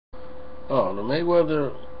Oh, the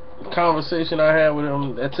Mayweather conversation I had with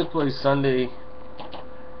him, that took place Sunday.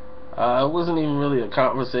 It wasn't even really a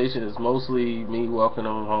conversation. It's mostly me welcoming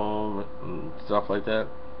him home and stuff like that.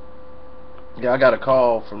 Yeah, I got a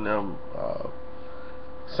call from them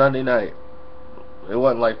Sunday night. It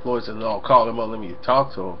wasn't like Floyd said, "No, call him up, let me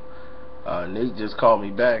talk to him." Nate just called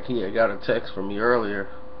me back. He had got a text from me earlier.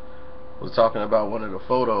 Was talking about one of the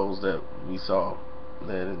photos that we saw.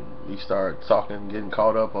 Then we started talking, getting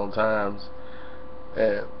caught up on times.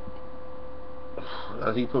 And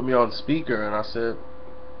he put me on speaker, and I said,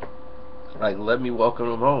 like, let me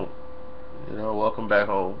welcome him home. You know, welcome back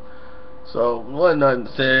home. So wasn't nothing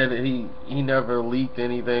said. He never leaked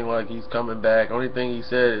anything like he's coming back. Only thing he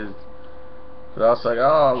said is, cause I was like,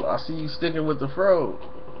 oh, I see you sticking with the fro.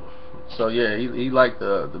 So yeah, he liked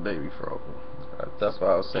the baby fro. That's what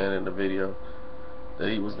I was saying in the video, that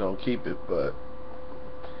he was gonna keep it, but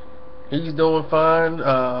he's doing fine.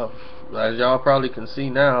 As y'all probably can see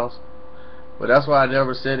now. But that's why I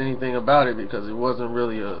never said anything about it, because it wasn't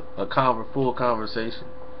really a full conversation.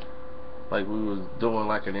 Like we was doing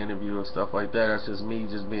like an interview and stuff like that. That's just me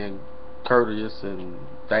just being courteous and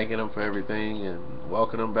thanking him for everything and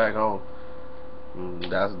welcoming him back home.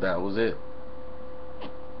 And that was it.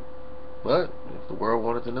 But if the world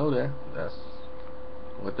wanted to know that, that's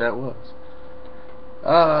what that was.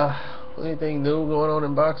 Anything new going on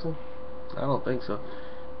in boxing? I don't think so.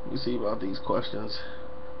 Let me see about these questions.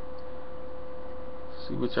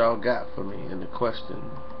 See what y'all got for me in the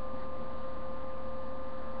question.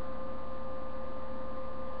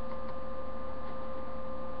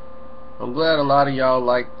 I'm glad a lot of y'all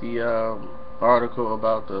liked the article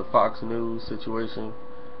about the Fox News situation,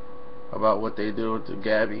 about what they do to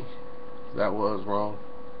Gabby. That was wrong.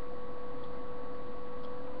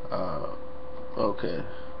 Okay.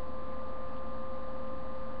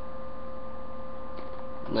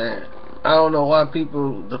 Man, I don't know why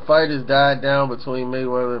the fight has died down between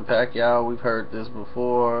Mayweather and Pacquiao. We've heard this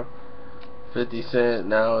before. 50 Cent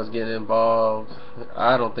now is getting involved.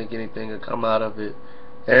 I don't think anything will come out of it.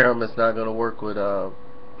 Aram is not going to work with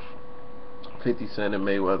 50 Cent and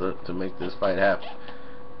Mayweather to make this fight happen.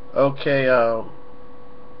 Okay,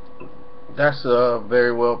 that's a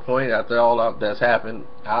very well point. After all that's happened,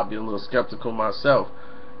 I'll be a little skeptical myself.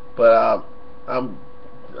 But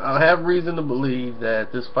I have reason to believe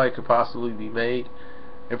that this fight could possibly be made.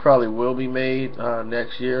 It probably will be made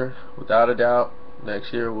next year, without a doubt.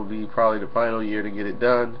 Next year will be probably the final year to get it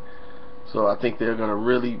done. So I think they're going to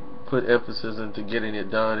really put emphasis into getting it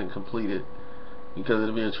done and completed, because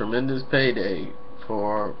it'll be a tremendous payday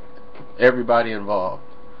for everybody involved.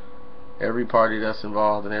 Every party that's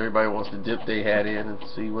involved, and everybody wants to dip their hat in and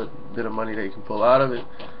see what bit of money they can pull out of it.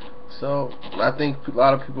 So I think a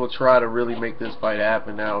lot of people try to really make this fight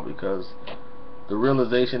happen now, because the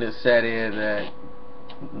realization is set in that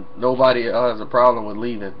nobody has a problem with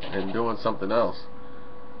leaving and doing something else.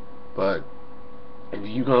 But if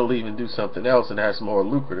you're going to leave and do something else and that's more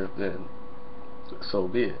lucrative, then so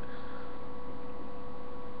be it.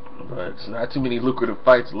 But it's not too many lucrative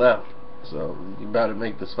fights left, so you better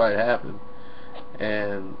make this fight happen.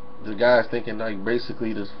 And the guy's thinking like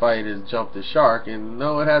basically this fight has jumped the shark, and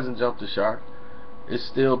no, it hasn't jumped the shark. It's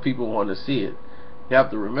still people want to see it. You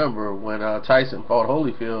have to remember when Tyson fought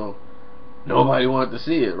Holyfield, nobody wanted to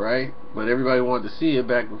see it, right? But everybody wanted to see it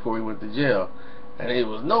back before he went to jail. And it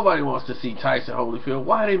was, nobody wants to see Tyson Holyfield.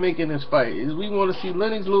 Why are they making this fight? We want to see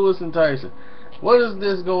Lennox Lewis and Tyson. What is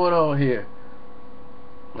this going on here?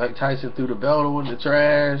 Like Tyson threw the belt in the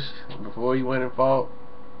trash before he went and fought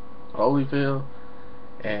Holyfield.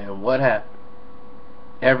 And what happened?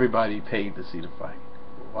 Everybody paid to see the fight.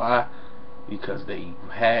 Why? Because they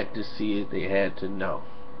had to see it. They had to know.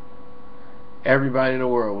 Everybody in the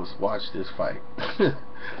world was watch this fight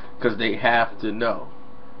because they have to know.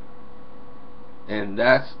 And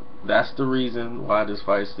that's the reason why this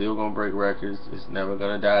fight's still gonna break records. It's never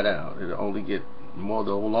gonna die down. It'll only get more.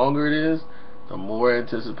 The longer it is, the more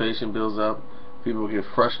anticipation builds up. People get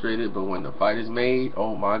frustrated, but when the fight is made,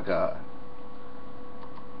 oh my God,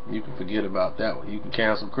 you can forget about that one. You can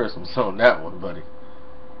cancel Christmas on that one, buddy.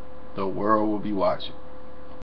 The world will be watching.